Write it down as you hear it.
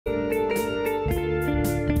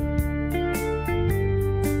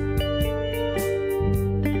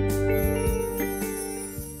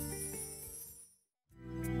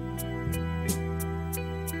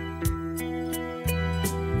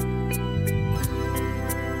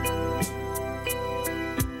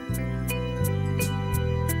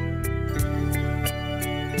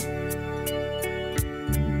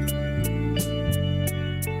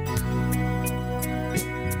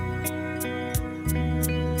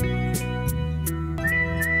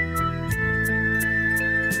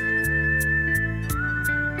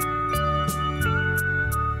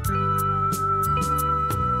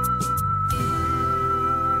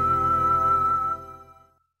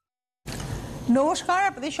নমস্কার,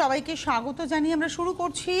 আপনাদের সবাইকে স্বাগত জানিয়ে আমরা শুরু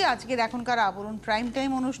করছি আজকের এখনকার আবরণ প্রাইম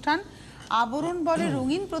টাইম অনুষ্ঠান। আবরণ বলে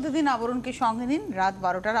রঙিন প্রতিদিন আবরণকে সঙ্গে নিন। রাত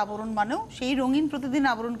 12টার আবরণ মানেও সেই রঙিন প্রতিদিন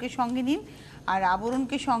আবরণকে সঙ্গে নিন। আর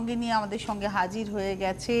আবরণকে সঙ্গে নিয়ে আমাদের সঙ্গে হাজির হয়ে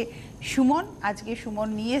গেছে সুমন। আজকে সুমন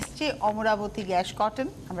নিয়ে এসছে অমরাবতী গ্যাস কটন,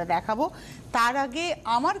 আমরা দেখাবো। তার আগে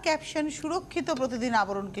আমার ক্যাপশন, সুরক্ষিত প্রতিদিন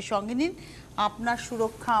আবরণকে সঙ্গে নিন। আপনার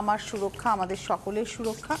সুরক্ষা, আমার সুরক্ষা, আমাদের সকলের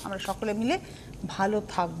সুরক্ষা, আমরা সকলে মিলে ভালো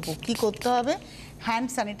থাকবো। কি করতে হবে? হ্যান্ড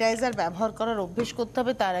স্যানিটাইজার ব্যবহার করার অভ্যেস করতে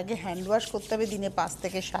হবে। তার আগে হ্যান্ড ওয়াশ করতে হবে দিনে 5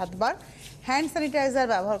 থেকে 7 বার। হ্যান্ড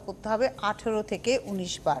স্যানিটাইজার ব্যবহার করতে হবে 18 থেকে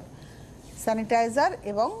 19 বার। স্যানিটাইজার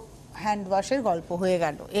এবং হ্যান্ড ওয়াশের গল্প হয়ে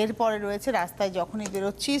গেল। এরপরে রয়েছে রাস্তায় যখনই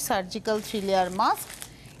বেরোচ্ছি সার্জিক্যাল 3 লেয়ার মাস্ক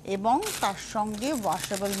এবং তার সঙ্গে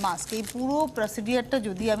ওয়াশেবল মাস্ক। এই পুরো প্রসিডিওরটা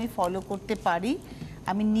যদি আমি ফলো করতে পারি,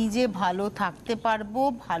 আমি নিজে ভালো থাকতে পারবো,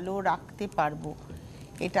 ভালো রাখতে পারবো।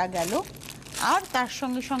 এটা গেল। আর তার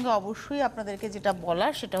সঙ্গে সঙ্গে অবশ্যই আপনাদেরকে যেটা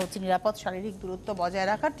বলার সেটা হচ্ছে নিরাপদ শারীরিক দূরত্ব বজায়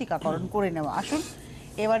রাখার টিকাকরণ করে নেওয়া। আসুন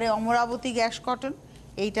এবারে অমরাবতী গ্যাস কটন,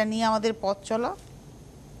 এইটা নিয়ে আমাদের পথ চলা।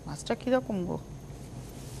 মাছটা কীরকম গো?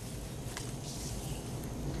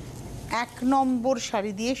 1 নম্বর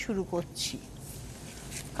শাড়ি দিয়ে শুরু করছি।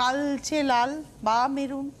 কালচে লাল বা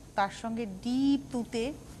মেরুন, তার সঙ্গে ডিপ তুতে,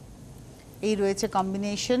 এই রয়েছে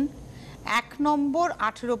কম্বিনেশন। 1 নম্বর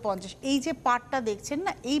 1850। এই যে পাড়টা দেখছেন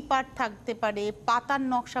না, এই পাড় থাকতে পারে, পাতার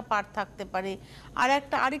নকশা পাড় থাকতে পারে, আর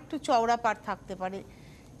একটা আরেকটু চওড়া পাড় থাকতে পারে,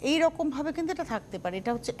 এই রকমভাবে কিন্তু এটা থাকতে পারে।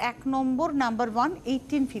 এটা হচ্ছে 1 নম্বর, নাম্বার 1,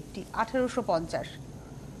 1850, 1850।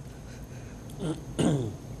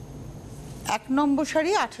 1 নম্বর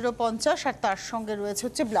শাড়ি 1850। আর তার সঙ্গে রয়েছে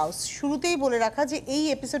হচ্ছে ব্লাউজ। শুরুতেই বলে রাখা যে এই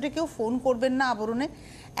এপিসোডে কেউ ফোন করবেন না আবরণে।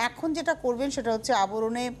 এখন যেটা করবেন সেটা হচ্ছে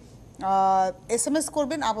আবরণে SMS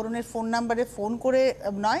করবেন। আবরণের ফোন নাম্বারে ফোন করে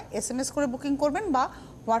নয়, SMS করে বুকিং করবেন বা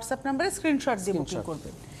হোয়াটসঅ্যাপ নাম্বারে স্ক্রিনশট দিয়ে বুকিং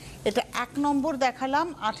করবেন। এটা 1 নম্বর দেখালাম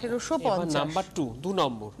 1850। নাম্বার 2, 2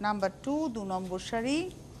 নম্বর। নাম্বার 2, 2 নম্বর শাড়ি।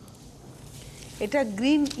 এটা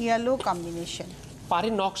গ্রিন ইয়েলো কম্বিনেশন।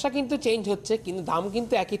 পাড়ের নকশা কিন্তু চেঞ্জ হচ্ছে, কিন্তু দাম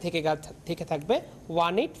কিন্তু একই থেকে থাকবে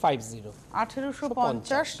 1850।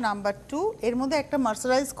 1850 নাম্বার 2। এর মধ্যে একটা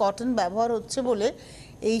মার্সারাইজ কটন ব্যবহার হচ্ছে বলে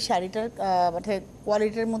এই শাড়িটার মানে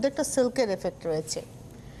কোয়ালিটির মধ্যে একটা সিল্কের এফেক্ট রয়েছে।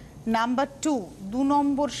 নাম্বার 2, 2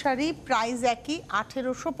 নম্বর শাড়ি, প্রাইস একই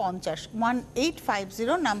 1850,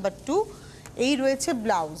 1850। নাম্বার 2। এই রয়েছে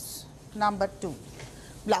ব্লাউজ নাম্বার 2।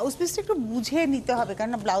 ব্লাউজ পিসটা একটু বুঝে নিতে হবে,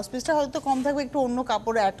 কারণ ব্লাউজ পিসটা হয়তো কম থাকবে, একটু অন্য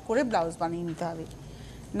কাপড় অ্যাড করে ব্লাউজ বানিয়ে নিতে হবে।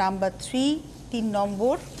 নাম্বার 3, 3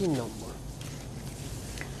 নম্বর, 3 নম্বর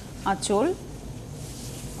আঁচল।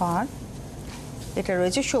 আর এটা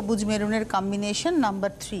রয়েছে সবুজ মেরুনের কম্বিনেশন।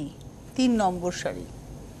 নাম্বার 3, 3 নম্বর শাড়ি।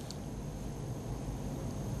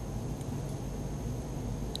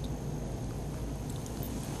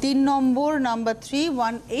 তিন নম্বর, নাম্বার 3,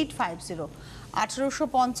 1850,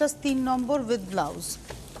 1850, 3 নম্বর উইথ ব্লাউজ।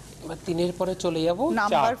 এবার 3-এর পরে চলে যাব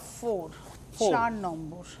নাম্বার 4, 4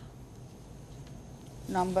 নম্বর।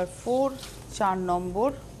 নাম্বার 4, 4 নম্বর,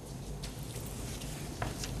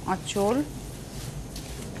 আঁচল,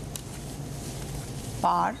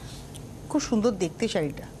 পাড়। খুব সুন্দর দেখতে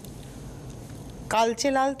শাড়িটা। কালচে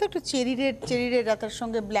লাল তো একটু চেরি রেড, তার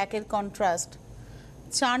সঙ্গে ব্ল্যাকের কন্ট্রাস্ট।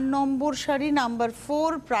 4 নম্বর শাড়ি, নাম্বার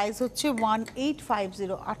 4, প্রাইস হচ্ছে 1850,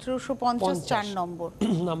 1850, 4 নম্বর।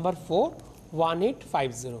 নাম্বার 4,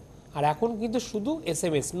 1850। আর এখন কিন্তু শুধু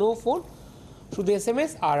SMS, নো ফোন, শুধু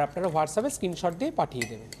SMS, আর আপনারা হোয়াটসঅ্যাপে স্ক্রিনশট দিয়ে পাঠিয়ে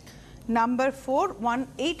দেবেন। Number 4,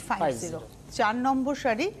 1850, 4 number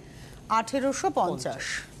sari 1850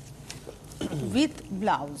 with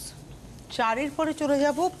blouse. 4-এর পরে চলে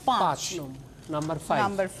যাব 5 নাম্বার 5।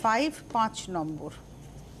 নাম্বার 5, 5 নম্বর।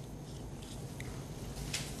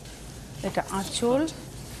 এটা আঁচল,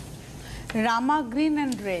 রামা গ্রিন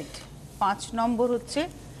অ্যান্ড রেড। 5 নম্বর হচ্ছে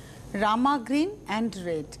রামা গ্রিন অ্যান্ড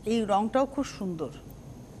রেড, এই রংটাও খুব সুন্দর।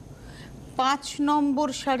 5 নম্বর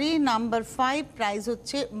শাড়ি, নাম্বার 5, প্রাইস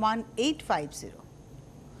হচ্ছে 1850।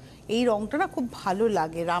 এই রংটা না খুব ভালো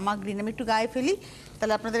লাগে, রামা গ্রিন। আমি একটু গায়ে ফেলি,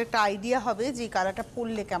 তাহলে আপনাদের একটা আইডিয়া হবে যে এই কালারটা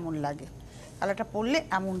পরলে কেমন লাগে। কালারটা পরলে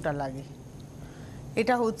এমনটা লাগে।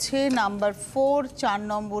 এটা হচ্ছে নাম্বার 4, 4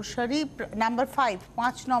 নম্বর শাড়ি। নাম্বার 5,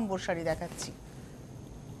 5 নম্বর শাড়ি দেখাচ্ছি।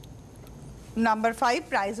 নাম্বার 5,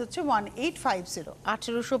 প্রাইস হচ্ছে 1850,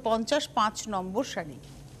 1850, 5 নম্বর শাড়ি।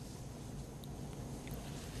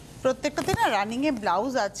 প্রত্যেকটাতে না রানিংয়ে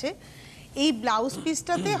ব্লাউজ আছে। এই ব্লাউজ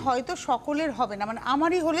পিসটাতে হয়তো সকলের হবে না, মানে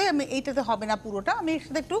আমারই হলে আমি এইটাতে হবে না পুরোটা, আমি এর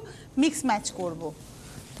সাথে একটু মিক্স ম্যাচ করব।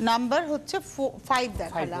 নাম্বার হচ্ছে 5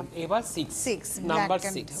 দেখালাম। এবার 6 number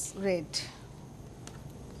 6, red.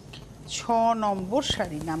 6 number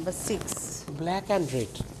sari, number 6, black and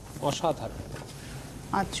red, অসাধারণ।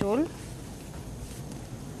 আঁচল,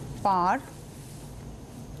 পাড়,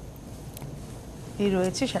 এই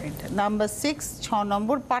রয়েছে শাড়িটা নাম্বার 6 6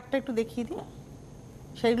 নম্বর পার্টটা একটু দেখিয়ে দিই।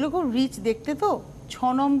 শাড়িগুলো খুব রিচ দেখতে তো। 6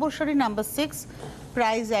 নম্বর শাড়ি নাম্বার 6,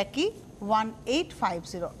 প্রাইস একই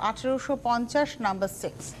 1850, 1850 নাম্বার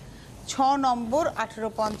 6, 6 নম্বর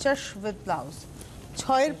 1850 উইথ ব্লাউজ।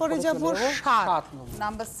 6 পরে যাব 7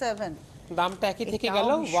 নাম্বার 7, দামটা একই থেকে গেল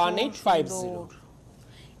 1850।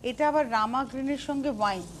 এটা আবার রামা গ্রিনের সঙ্গে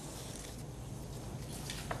ওয়াইন।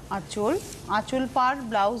 আঁচল, আঁচল পার,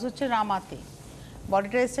 ব্লাউজ হচ্ছে রামাতে,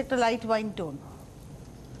 বডিটা এসছে একটা লাইট ওয়াইন টোন।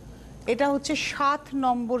 এটা হচ্ছে 7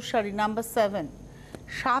 নম্বর sari number 7,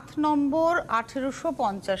 7 number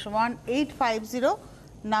 1850, 1850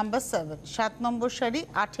 number 7, 7 number sari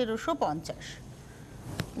 1850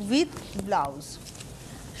 with blouse.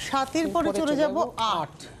 7-এর পরে চলে যাব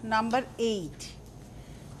 8 নাম্বার 8,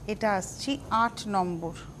 এটা আসছি 8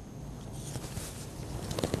 নম্বর।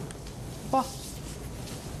 বাহ,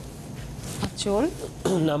 আঁচল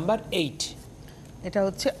নাম্বার 8, এটা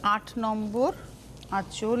হচ্ছে 8 নম্বর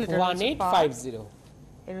আঁচল, এটা 1850।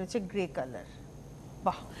 এটা হচ্ছে গ্রে কালার।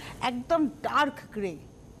 বাহ, একদম ডার্ক গ্রে।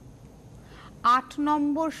 8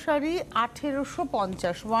 নম্বর শাড়ি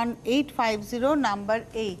 1850, 1850 নাম্বার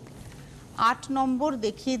 8, 8 নম্বর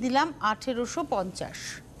দেখিয়ে দিলাম 1850।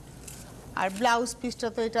 আর ব্লাউজ পিসটা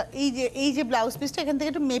তো এটা এই যে ব্লাউজ পিসটা এখান থেকে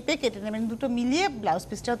একটু মেপে কেটে নেবেন, দুটো মিলিয়ে ব্লাউজ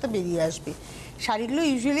পিসটা তো বেরিয়ে আসবে। শাড়িগুলো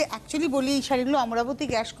ইউজুয়ালি অ্যাকচুয়ালি বলি এই শাড়িগুলো অমরাবতী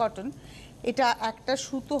গ্যাস কটন, এটা একটা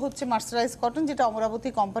সুতো হচ্ছে মার্সারাইজ কটন যেটা অমরাবতী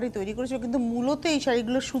কোম্পানি তৈরি করেছিল, কিন্তু মূলত এই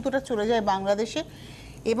শাড়িগুলোর সুতোটা চলে যায় বাংলাদেশে,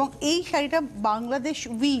 এবং এই শাড়িটা বাংলাদেশ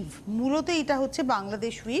উইভ, মূলত এটা হচ্ছে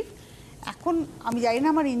বাংলাদেশ উইভ। এখন আমি জানি না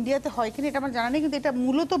আমার ইন্ডিয়াতে হয় কিনা, এটা আমার জানা নেই, কিন্তু এটা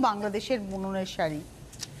মূলত বাংলাদেশের বুননের শাড়ি,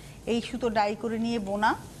 এই সুতো ডাই করে নিয়ে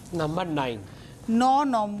বোনা। নাম্বার 9, 9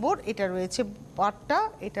 নম্বর, এটা রয়েছে পাটটা,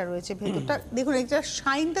 এটা রয়েছে ভেতরটা। দেখুন এটা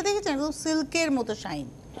শাইনটা দেখেছেন, একদম সিল্কের মতো শাইন,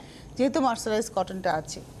 যেহেতু মার্সারাইজ কটনটা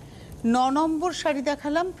আছে। 9 নম্বর শাড়ি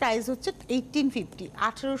দেখালাম, প্রাইস হচ্ছে 1850,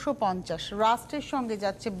 1850, রাস্টের সঙ্গে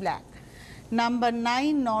যাচ্ছে black. Number 9,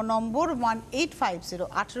 9 number 1850,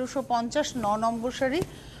 1850 9 number sari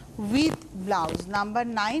with blouse. Number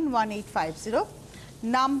 9, 1850।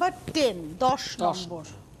 Number 10, 10 number,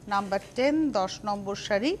 number 10, 10 নম্বর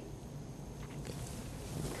শাড়ি,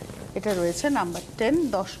 এটা রয়েছে নাম্বার 10,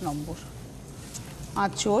 10 নম্বর।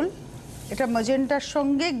 আঁচল, এটা ম্যাজেন্টার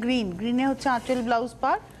সঙ্গে গ্রিন, গ্রিনে হচ্ছে আঁচল ব্লাউজ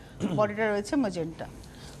পার, বডিটা রয়েছে ম্যাজেন্টা।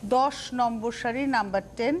 10 নম্বর শাড়ি নাম্বার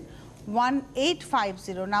 10,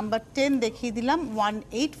 1850, নাম্বার 10 দেখিয়ে দিলাম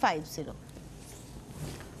 1850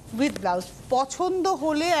 উইথ ব্লাউজ। পছন্দ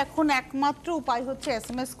হলে এখন একমাত্র উপায় হচ্ছে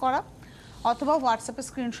SMS করা অথবা হোয়াটসঅ্যাপে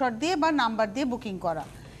স্ক্রিনশট দিয়ে বা নাম্বার দিয়ে বুকিং করা।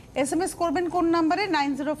 SMS করবেন কোন নাম্বারে?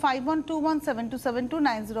 9051217272,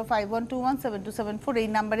 9051217274, এই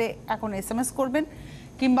নাম্বারে এখন SMS করবেন,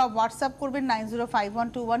 কিংবা হোয়াটসঅ্যাপ করবেন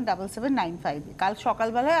 9051217795। কাল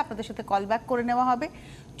সকালবেলায় আপনাদের সাথে কল ব্যাক করে নেওয়া হবে।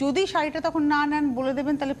 যদি শাড়িটা তখন না নেন বলে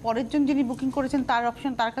দেবেন, তাহলে পরের জন যিনি বুকিং করেছেন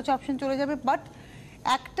তার কাছে অপশন চলে যাবে। বাট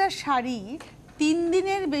একটা শাড়ি 3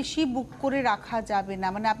 দিনের বেশি বুক করে রাখা যাবে না,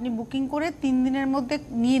 মানে আপনি বুকিং করে 3 দিনের মধ্যে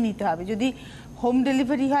নিয়ে নিতে হবে। যদি হোম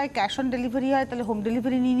ডেলিভারি হয়, ক্যাশ অন ডেলিভারি হয়, তাহলে হোম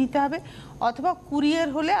ডেলিভারি নিয়ে নিতে হবে, অথবা কুরিয়ার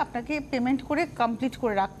হলে আপনাকে পেমেন্ট করে কমপ্লিট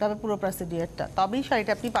করে রাখতে হবে পুরো প্রসিডিওরটা, তবেই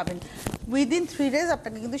শাড়িটা আপনি পাবেন। উইদিন 3 ডেজ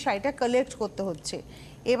আপনাকে কিন্তু শাড়িটা কালেক্ট করতে হচ্ছে।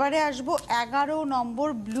 এবারে আসবো 11 নম্বর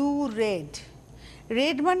ব্লু রেড,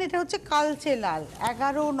 রেড মানে এটা হচ্ছে কালচে লাল।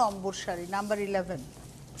 11 নম্বর শাড়ি নাম্বার 11,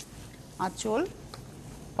 আঁচল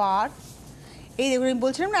পার, এই দেখুন আমি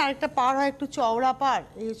বলছিলাম না আরেকটা পার হয় একটু চওড়া পার,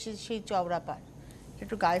 এই হচ্ছে সেই চওড়া পার।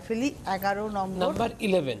 একটু গায়ে ফেলি। 11 নম্বর, নাম্বার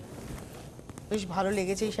 11, বেশ ভালো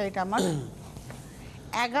লেগেছে এই শাড়িটা আমার।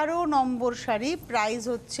 11 নম্বর শাড়ি, প্রাইস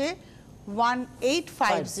হচ্ছে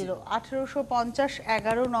 1850, 1850,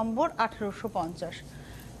 11 নম্বর 1850,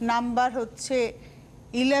 নাম্বার হচ্ছে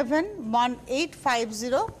 11,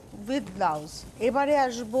 1850 উইথ ব্লাউজ। এবারে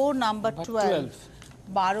আসবো নাম্বার 12,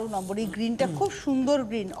 12 নম্বর, এই গ্রিনটা খুব সুন্দর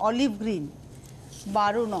গ্রিন, অলিভ গ্রিন,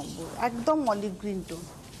 12 নম্বর একদম অলিভ গ্রিন টোন।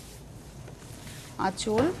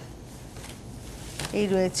 আঁচল, এই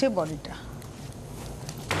রয়েছে বডিটা।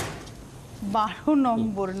 12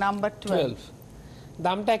 নম্বর নাম্বার 12,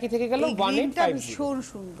 দামটা একই থেকে গেল 1850। ভীষণ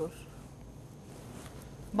সুন্দর।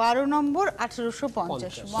 12 নম্বর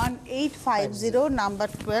 1850, 1850 নাম্বার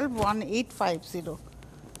 12, 1850,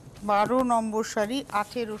 12 নম্বর শাড়ি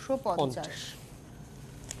 1850।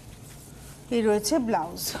 এই রয়েছে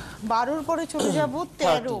ব্লাউজ। 12-র পরে চলে যাব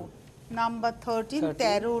 13 নাম্বার 13,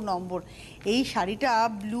 13 নম্বর, এই শাড়িটা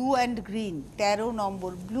blue and green, 13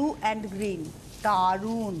 number blue and green,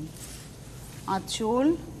 দারুণ। আঁচল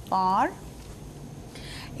পার,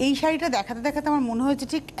 এই শাড়িটা দেখাতে দেখাতে আমার মনে হয়েছে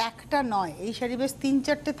ঠিক একটা নয়, এই শাড়ি বেশ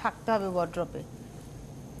 3-4টে থাকতে হবে ওয়ার্ড্রপে।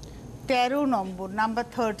 13 নম্বর, নাম্বার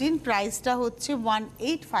 13, প্রাইসটা হচ্ছে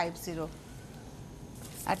 1850।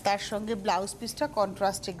 আর তার সঙ্গে ব্লাউজ পিসটা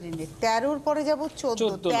কন্ট্রাস্টে গ্রিনে। 13-র পরে যাব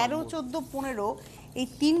 14, 13, 14, 15, এই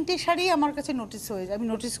তিনটে শাড়ি আমার কাছে নোটিস হয়েছে, আমি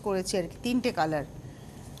নোটিস করেছি আর কি, তিনটে কালার।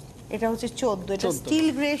 এটা হচ্ছে 14, এটা স্টিল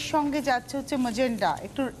গ্রের সঙ্গে যাচ্ছে হচ্ছে ম্যাজেন্টা,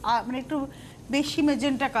 একটু মানে একটু বেশি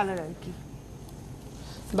ম্যাজেন্টা কালার আর কি।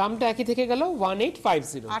 দামটা একই থেকে গেল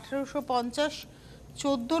 1850। 1850,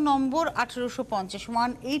 14 নম্বর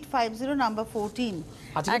 1850, 1850, নাম্বার 14।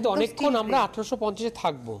 আজকে তো অনেকক্ষণ আমরা 1850 এ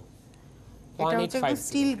থাকবো। এটা হচ্ছে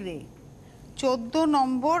still grey, 14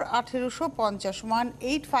 number 1850,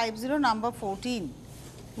 1850, number 14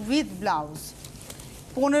 with blouse.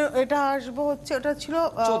 15, এটা আসবো হচ্ছে, ওটা ছিল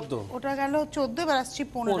 14, ওটা গেল 14, এবার আসছি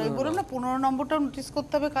 15। বললাম না 15 নম্বরটা নোটিস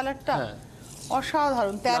করতে হবে কালারটা,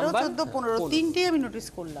 অসাধারণ। 13, 14, 15, তিনটেই আমি নোটিস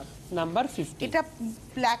করলাম। নাম্বার 50, এটা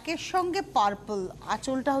ব্ল্যাকের সঙ্গে পার্পল,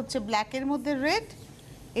 আঁচলটা হচ্ছে ব্ল্যাকের মধ্যে রেড,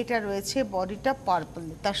 এটা রয়েছে বডিটা পার্পল,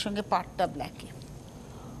 তার সঙ্গে পাটটা ব্ল্যাকে,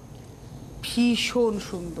 ভীষণ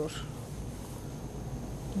সুন্দর,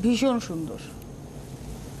 ভীষণ সুন্দর।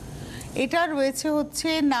 এটা রয়েছে হচ্ছে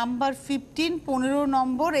number 15, 15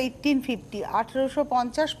 number 1850,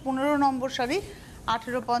 1850, 15 number sari,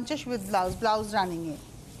 1850 with blouse, blouse running এ।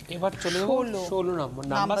 এবার চলে যাব 16 নম্বর,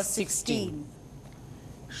 নাম্বার 16,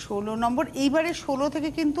 16 নম্বর। এইবারে 16 থেকে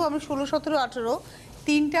কিন্তু আমি 16, 17, 18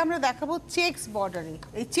 তিনটে আমরা দেখাবো চেক্স বর্ডারে,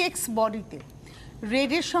 এই চেক্স বডিতে,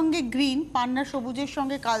 রেডের সঙ্গে গ্রিন, পান্না সবুজের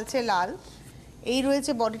সঙ্গে কালচে লাল, এই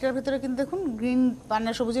রয়েছে বডিটার ভেতরে কিন্তু দেখুন গ্রিন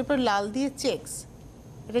পান্না সবুজের পর লাল দিয়ে চেক্স,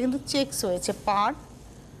 এটা কিন্তু চেক্স হয়েছে পার।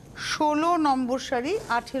 16 নম্বর sari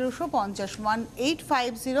 1850,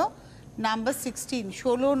 1850, number 16,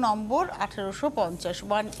 16 number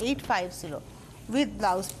 1850, 1850 with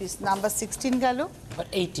blouse piece. Number 16 গেল,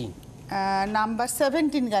 18, নাম্বার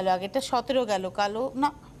 17 গেল, আগেটা 17 গেল, কালো না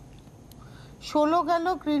 16 গেল,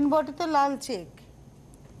 গ্রিন বডিতে লাল চেক।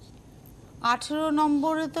 18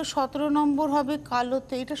 নম্বরে তো 17 নম্বর হবে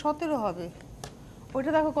কালোতে, এটা 17 হবে, ওইটা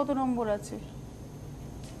দেখো কত নম্বর আছে,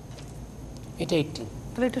 এটা 18,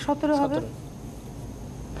 তাহলে এটা 17 হবে।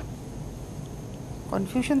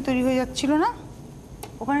 কনফিউশন তৈরি হয়ে যাচ্ছিল না,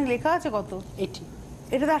 ওখানে লেখা আছে কত, 18,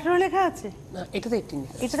 এটাতে 18 লেখা আছে, না এটাতে 18,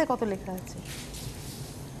 এটাতে কত লেখা আছে,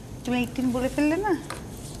 তুমি 18 বলে ফেললে না,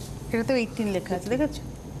 এটাতেও 18 লেখা আছে, দেখেছো।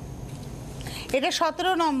 এটা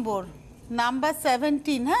 17 নম্বর, নাম্বার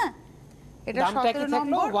 17, হ্যাঁ এটা 17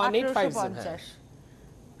 নম্বর 1850,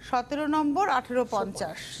 17 নম্বর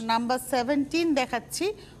 1850, নাম্বার 17 দেখাচ্ছি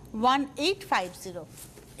 1850,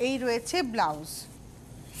 এই রয়েছে ব্লাউজ।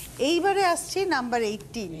 এইবারে আসছি নাম্বার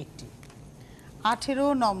 18, 18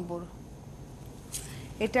 নম্বর,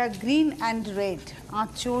 এটা গ্রিন অ্যান্ড রেড,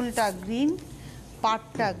 আঁচলটা গ্রিন,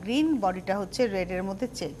 পাটটা গ্রিন, বডিটা হচ্ছে রেডের মধ্যে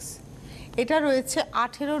চেক্স, এটা রয়েছে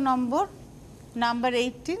 18 নম্বর, নাম্বার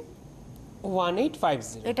 18,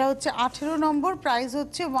 1850, এটা হচ্ছে 18 নম্বর, প্রাইস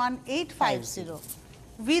হচ্ছে 1850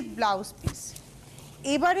 উইথ ব্লাউজ পিস।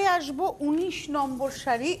 এবারে আসবো 19 নম্বর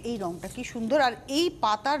শাড়ি, এই রংটা কি সুন্দর, আর এই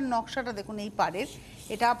পাতার নকশাটা দেখুন এই পাড়ের,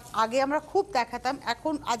 এটা আগে আমরা খুব দেখাতাম,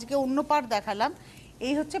 এখন আজকে অন্য পাড় দেখালাম।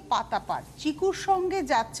 এই হচ্ছে পাতা পাড়, চিকুর সঙ্গে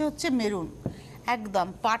যাচ্ছে হচ্ছে মেরুন, একদম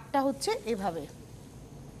পাড়টা হচ্ছে এভাবে,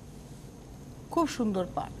 খুব সুন্দর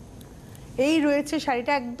পাড়। এই রয়েছে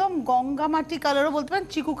শাড়িটা, একদম গঙ্গা মাটি কালারও বলতে পারেন,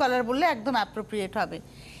 চিকু কালার বললে একদম অ্যাপ্রোপ্রিয়েট হবে।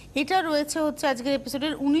 এটা রয়েছে হচ্ছে আজকের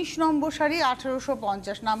এপিসোডের 19 নম্বর sari,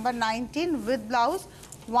 1850, number 19 with blouse,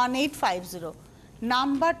 1850,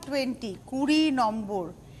 number 20, 20 নম্বর,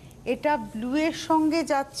 এটা ব্লুয়ের সঙ্গে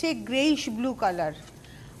যাচ্ছে গ্রেইশ ব্লু কালার,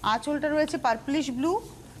 আঁচলটা রয়েছে পার্পলিশ ব্লু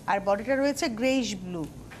আর বডিটা রয়েছে গ্রেইশ ব্লু।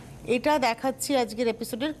 এটা দেখাচ্ছি আজকের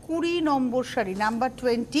এপিসোডের 20 নম্বর sari, number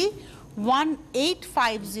 20,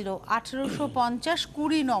 1850, 1850,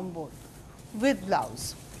 20 number with blouse.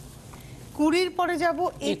 20-র পরে যাব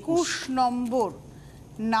 21 নম্বর,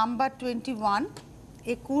 নাম্বার 21,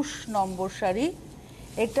 21 নম্বর শাড়ি,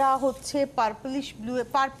 এটা হচ্ছে পার্পলিশ ব্লু,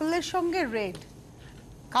 পার্পলের সঙ্গে রেড,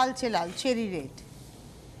 কালচে লাল, চেরি রেড,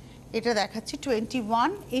 এটা দেখাচ্ছি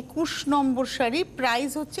 21, 21 নম্বর শাড়ি,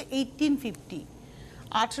 প্রাইস হচ্ছে 1850,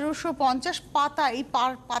 1850, পাতা, এই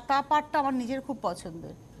পাতা পাটটা আমার নিজের খুব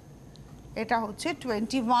পছন্দের, এটা হচ্ছে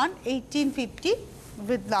 21, 1850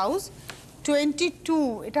 উইথ ব্লাউজ। 22,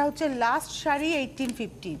 এটা হচ্ছে লাস্ট শাড়ি,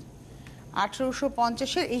 1850,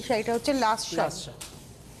 1850-এর এই শাড়িটা হচ্ছে লাস্ট শাড়ি,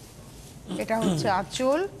 এটা হচ্ছে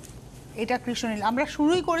আঁচল, এটা কৃষ্ণনীল, আমরা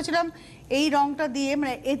শুরুই করেছিলাম এই রংটা দিয়ে,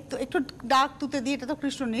 মানে একটু ডার্ক তুতে দিয়ে, এটা তো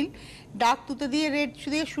কৃষ্ণনীল, ডার্ক তুতে দিয়ে রেড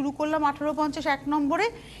দিয়ে শুরু করলাম 1850 এক নম্বরে,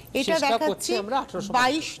 এটা দেখাচ্ছি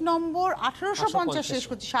 22 নম্বর, 1850 শেষ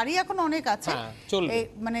করছি, শাড়ি এখন অনেক আছে,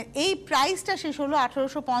 মানে এই প্রাইসটা শেষ হলো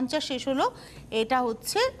 1850 শেষ হলো, এটা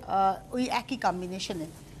হচ্ছে ওই একই কম্বিনেশনে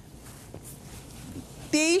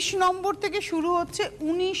 23 নম্বর থেকে শুরু হচ্ছে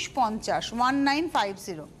 1950,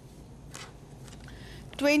 1950।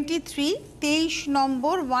 23, 23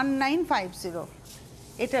 নম্বর 1950।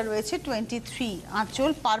 এটা রয়েছে 23।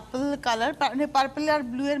 আঁচল পার্পল কালার, মানে পার্পল আর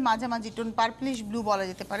ব্লু এর মাঝামাঝি টোন, পার্পলিশ ব্লু বলা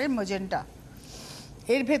যেতে পারে, ম্যাজেন্টা।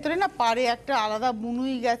 এর ভেতরে না পাড়ে একটা আলাদা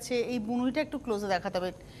বুনুই গেছে, এই বুনুইটা একটু ক্লোজে দেখাতে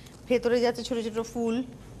হবে। ভেতরে যাচ্ছে ছোট ছোট ফুল।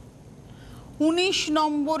 19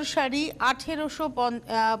 নম্বর শাড়ি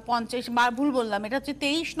 1850, ভুল বললাম, এটা হচ্ছে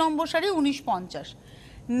 23 নম্বর শাড়ি 1950।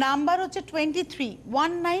 নাম্বার হচ্ছে 23,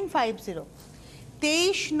 1950।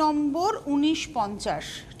 23 নম্বর 1950,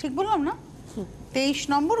 ঠিক বললাম না? 23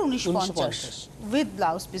 নম্বর 1950 উইথ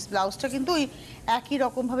ব্লাউজ পিস। ব্লাউজটা কিন্তু ওই একই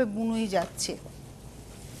রকম ভাবে বুনুই যাচ্ছে।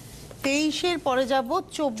 23-এর পরে যাব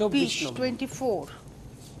 24, 24।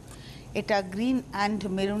 এটা গ্রিন অ্যান্ড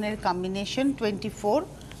মেরুনের কম্বিনেশন, 24,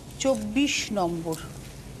 24 নম্বর।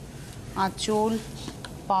 আঁচল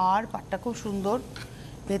পাড়টা খুব সুন্দর,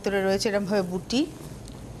 ভেতরে রয়েছে এরকম ভাবে বুটি।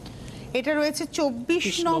 এটা রয়েছে 24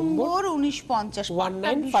 নম্বর 1950,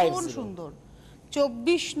 ভীষণ সুন্দর।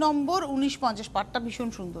 24 নম্বর 1950, পাটটা ভীষণ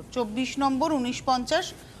সুন্দর। 24 নম্বর 1950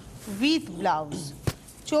 উইথ ব্লাউজ।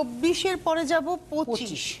 24-এর পরে যাব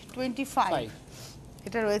 25, 25।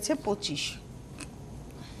 এটা রয়েছে 25,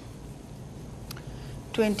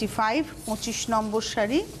 25, 25 নম্বর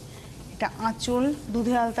শাড়ি। এটা আঁচল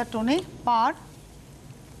দুধে আলতা টোনে, পাড়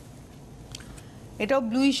এটাও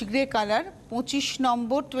ব্লুইশ গ্রে কালার। 25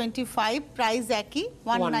 নম্বর 25, প্রাইস একই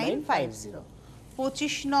 1950।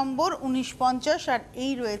 25 নম্বর 1950। আর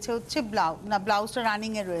এই রয়েছে হচ্ছে ব্লাউজ, না ব্লাউজটা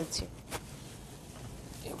রানিং এ রয়েছে।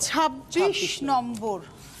 26 নম্বর,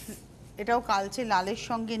 এটাও কালচে লালের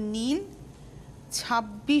সঙ্গে নীল।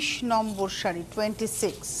 26 নম্বর শাড়ি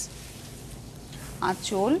 26।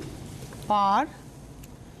 আঁচল পাড়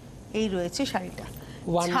এই রয়েছে শাড়িটা।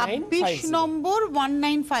 26 নম্বর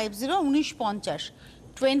 1950, 1950।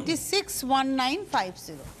 26,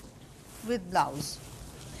 1950 উইথ ব্লাউজ।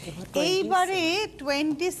 এইবারে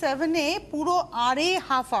 27-এ পুরো আরে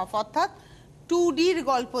হাফ হাফ, অর্থাৎ 2Dর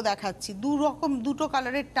গল্প দেখাচ্ছি। দুটো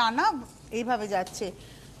কালারের টানা এইভাবে যাচ্ছে,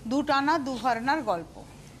 দু টানা দু ভারনার গল্প।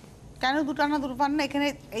 কেন দু টানা দু ভারনা?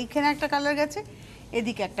 এইখানে একটা কালার গেছে,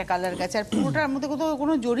 এদিকে একটা কালার গেছে, আর পুরোটার মধ্যে কোথাও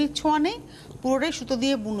কোনো জরির ছোঁয়া নেই, পুরোটাই সুতো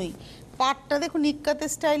দিয়ে বুনুই। পাটটা দেখুন ইক্কাতে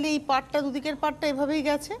স্টাইলে, এই পাটটা দুদিকের পাটটা এভাবেই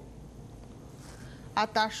গেছে, আর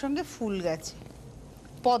তার সঙ্গে ফুল গেছে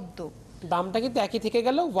পদ্ম। দামটা কিন্তু একই থেকে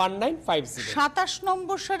গেল 1950। 27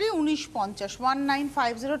 নম্বর শাড়ি 1950,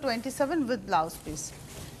 1950, 27 উইথ ব্লাউজ পিস।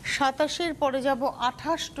 27-এর পরে যাব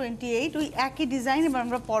 28, 28, ওই একই ডিজাইন, এবার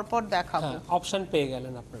আমরা পরপর দেখাবো। অপশন পেয়ে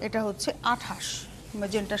গেলেন আপনারা। এটা হচ্ছে 28,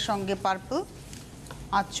 ম্যাজেন্টার সঙ্গে পার্পল,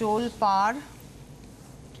 আঁচল পাড়।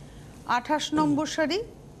 28 নম্বর শাড়ি,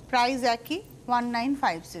 প্রাইস একই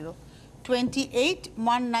 1950। 28,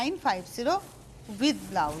 1950 উইথ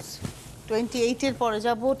ব্লাউজ। 28-এর পরে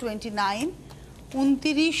যাব 29,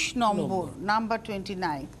 29 নম্বর, নাম্বার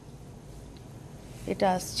 29। এটা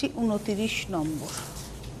আসছে 29 নম্বর।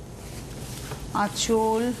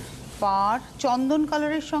 আঁচল পাড় চন্দন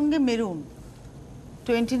কালারের সঙ্গে মেরুন।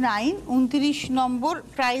 29, 29 নম্বর,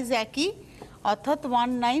 প্রাইস একই, অর্থাৎ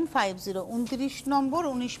 1950। 29 নম্বর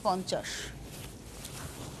 1950।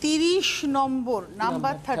 30 নম্বর,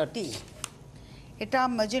 নাম্বার 30। এটা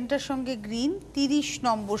ম্যাজেন্টার সঙ্গে গ্রিন, 30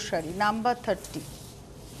 নম্বর শাড়ি, নাম্বার 30।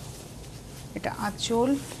 এটা আঁচল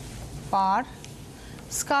পাড়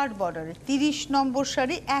স্কার্ট বর্ডারে, 30 নম্বর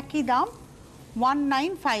শাড়ি, একই দাম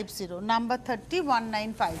 1950, নাম্বার 30,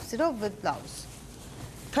 1950 উইথ ব্লাউজ।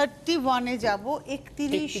 31-এ যাব,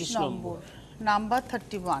 31 নম্বর, নাম্বার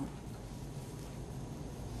 31।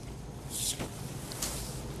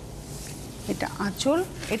 এটা আঁচল,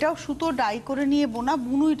 এটাও সুতো ডাই করে নিয়ে বোনা,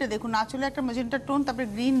 বুনুইটা দেখুন, আঁচলে একটা ম্যাজেন্টা টোন, তারপরে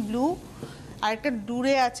গ্রিন ব্লু, আর একটা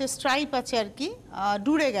ডুরে আছে, স্ট্রাইপ আছে আর কি,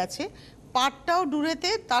 ডুরে গেছে। পাড়টাও ডুরেতে,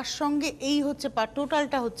 তার সঙ্গে এই হচ্ছে পাড়,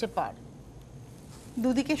 টোটালটা হচ্ছে পাড়,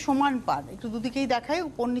 দুদিকে সমান পাড়। একটু দুদিকেই দেখায়,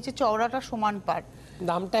 উপর নিচে চওড়াটা সমান পাড়।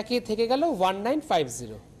 দামটা কি থেকে গেল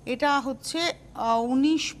 1950। এটা হচ্ছে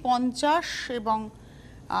 1950 এবং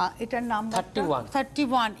এটার নাম্বার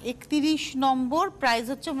 31, 31 নম্বর, প্রাইস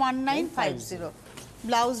হচ্ছে 1950।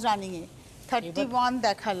 ব্লাউজ রানিং এ 31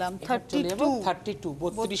 দেখালাম। 32,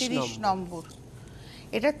 32 নম্বর।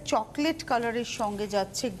 এটা চকলেট কালারের সঙ্গে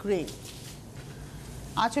যাচ্ছে গ্রে,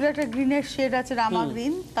 আঁচলে একটা গ্রিনের শেড আছে, রামা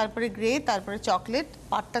গ্রিন, তারপরে গ্রে, তারপরে চকলেট,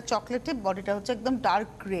 পাটটা চকলেটে, বডিটা হচ্ছে একদম ডার্ক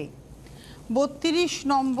গ্রে। 32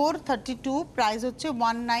 নম্বর, 32, প্রাইস হচ্ছে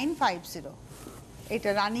 1950। এটা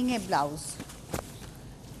রানিং এ ব্লাউজ।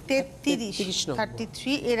 33,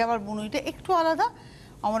 33, এর আবার বুনুইটা একটু আলাদা,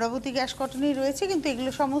 অমরাবতী গ্যাস কটনেই রয়েছে, কিন্তু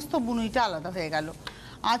এগুলো সমস্ত বুনুইটা আলাদা হয়ে গেল।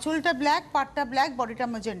 আঁচলটা ব্ল্যাক, পাটটা ব্ল্যাক, বডিটা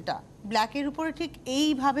ম্যাজেন্টা। ব্ল্যাকের উপরে ঠিক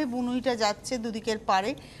এইভাবে বুনুইটা যাচ্ছে দুদিকের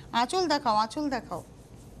পারে। আঁচল দেখাও, আঁচল দেখাও।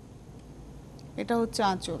 এটা হচ্ছে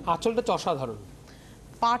আঁচল। আঁচলটা অসাধারণ।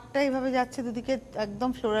 পাটটা এইভাবে যাচ্ছে দুদিকে একদম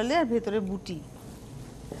ফ্লোরালে, আর ভেতরে বুটি।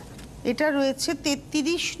 এটা রয়েছে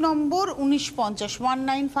 33 নম্বর 1950,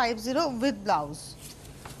 1950 উইথ ব্লাউজ।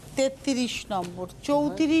 33 নম্বর,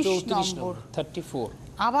 34 নম্বর, 34।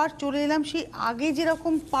 আবার চলে এলাম সেই আগে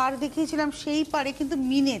যেরকম পাড় দেখিয়েছিলাম সেই পাড়ে, কিন্তু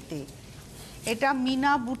মিনেতে। এটা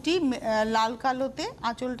মিনা বুটি, লাল কালোতে,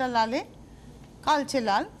 আঁচলটা লালে, কালচে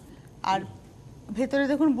লাল, আর ভেতরে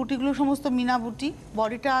দেখুন বুটিগুলো সমস্ত মিনা বুটি।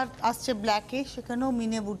 বডিটা আসছে ব্ল্যাকে, সেখানেও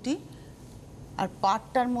মিনে বুটি, আর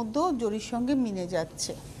পাড়টার মধ্যেও জরির সঙ্গে মিনে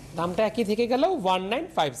যাচ্ছে। দামটা একই থেকে গেল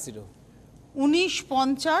 1950।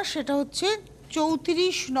 1950, সেটা হচ্ছে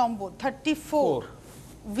 34 নম্বর, 34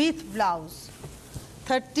 উইথ ব্লাউজ।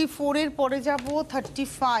 34 এর পরে যাব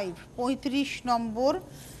 35, 35 নম্বর,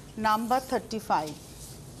 নাম্বার 35।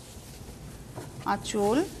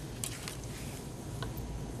 আঁচল,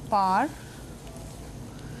 পাড়,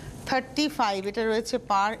 35 এটা রয়েছে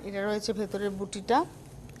পাড়, এটা রয়েছে ভেতরের বুটিটা।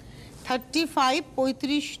 35,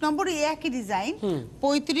 35 নম্বর, এই একই ডিজাইন।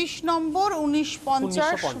 35 number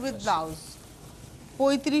 1950 with blouse.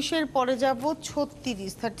 35 এর পরে যাব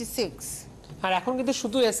 36, 36। আর এখন কিন্তু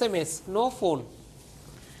শুধু এসএমএস, নো ফোন।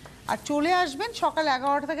 আর চলে আসবেন সকাল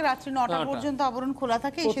 11টা থেকে রাত্রি 9টা পর্যন্ত আবরণ খোলা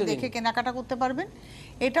থাকে, এসে দেখে কেনাকাটা করতে পারবেন।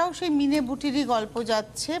 এটাও সেই মিনে বুটিরই গল্প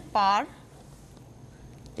যাচ্ছে। পাড়,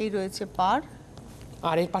 এই রয়েছে পাড়।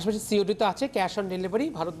 আর এর পাশাপাশি সিওডি তো আছে, ক্যাশ অন ডেলিভারি।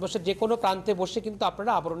 ভারতবর্ষের যে কোনো প্রান্তে বসে কিন্তু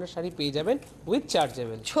আপনারা আবরণের শাড়ি পেয়ে যাবেন with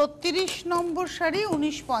chargeable. 36 number sari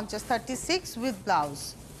 1950, 36 with blouse.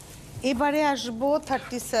 এবারে আসবো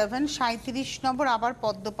 37, 37 নম্বর, আবার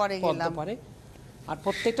পদ্মপাড়ে গেলাম। আর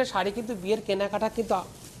প্রত্যেকটা শাড়ি কিন্তু বিয়ের কেনাকাটা কিন্তু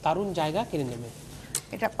দারুণ জায়গা কিনে নেবে।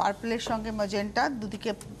 এটা পার্পলের সঙ্গে ম্যাজেন্টা,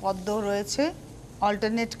 দুদিকে পদ্ম রয়েছে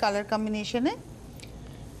অল্টারনেট কালার কম্বিনেশনে।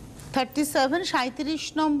 37, 37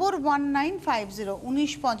 নম্বর, 1950,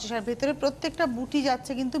 1950। আর ভেতরে প্রত্যেকটা বুটি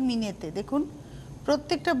যাচ্ছে কিন্তু মিনেতে, দেখুন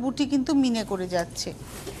প্রত্যেকটা বুটি কিন্তু মিনে করে যাচ্ছে।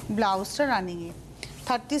 ব্লাউজটা রানিংয়ে।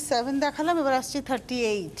 37 দেখালাম, এবার আসছি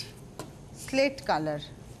 38, স্লেট কালার।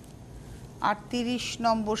 38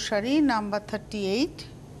 নম্বর শাড়ি, নাম্বার 38।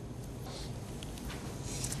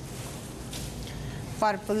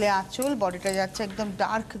 পার্পলে আঁচল, বডিটা যাচ্ছে একদম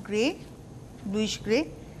ডার্ক গ্রে, ব্লুইশ গ্রে।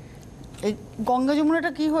 এই গঙ্গা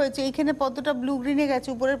যমুনাটা কি হয়েছে, এইখানে পদ্মটা ব্লু গ্রিনে গেছে,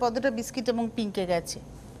 উপরের পদ্মটা বিস্কিট এবং পিঙ্কে গেছে।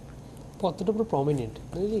 পদ্মটা পুরো প্রমিনেন্ট,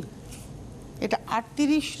 বুঝলি? এটা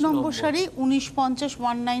 38 নম্বর শাড়ি, 1950,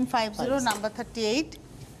 1950, নাম্বার 38।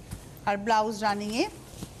 আর ব্লাউজ রানিংয়ে।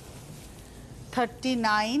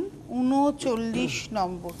 39, 39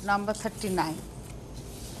 নম্বর, নাম্বার 39।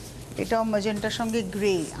 এটাও ম্যাজেন্টার সঙ্গে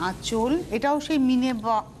গ্রে, আঁচল। এটাও সেই মিনে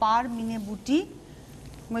পাড়, মিনে বুটি,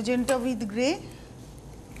 ম্যাজেন্টা উইথ গ্রে।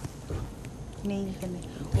 নেই এখানে।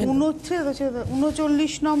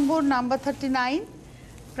 39 নম্বর, নাম্বার 39।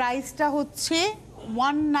 প্রাইসটা হচ্ছে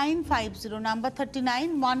 1950, নাম্বার 39,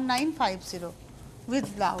 1950 উইথ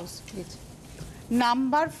ব্লাউজ।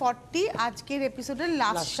 নাম্বার 40 আজকের এপিসোডের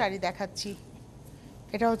লাস্ট শাড়ি দেখাচ্ছি।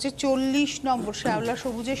 এটা হচ্ছে 40 নম্বর, শ্যাওলা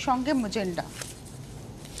সবুজের সঙ্গে ম্যাজেন্টা।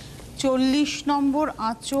 40 নম্বর,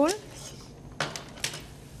 আঁচল,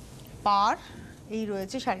 পাড়, এই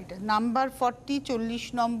রয়েছে শাড়িটা। Number 40, 40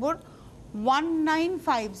 number,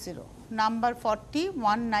 1950, number 40,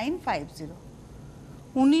 1950।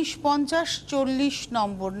 1950, 40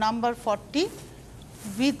 number, number 40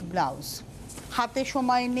 with blouse. হাতে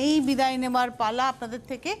সময় নেই, বিদায় নেবার পালা আপনাদের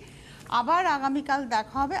থেকে। আবার আগামীকাল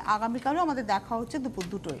দেখা হবে। আগামীকালও আমাদের দেখা হচ্ছে দুপুর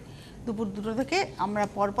 2টোয়। দুপুর 2টো থেকে আমরা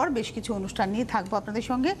পরপর বেশ কিছু অনুষ্ঠান নিয়ে থাকবো আপনাদের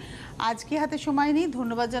সঙ্গে। আজকে হাতে সময় নেই,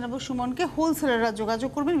 ধন্যবাদ জানাবো সুমনকে। হোলসেলাররা যোগাযোগ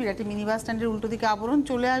করবেন, বিরাটি মিনি বাস স্ট্যান্ডের উল্টো দিকে আবরণ,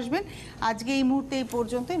 চলে আসবেন। আজকে এই মুহূর্তে এই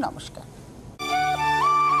পর্যন্তই, নমস্কার।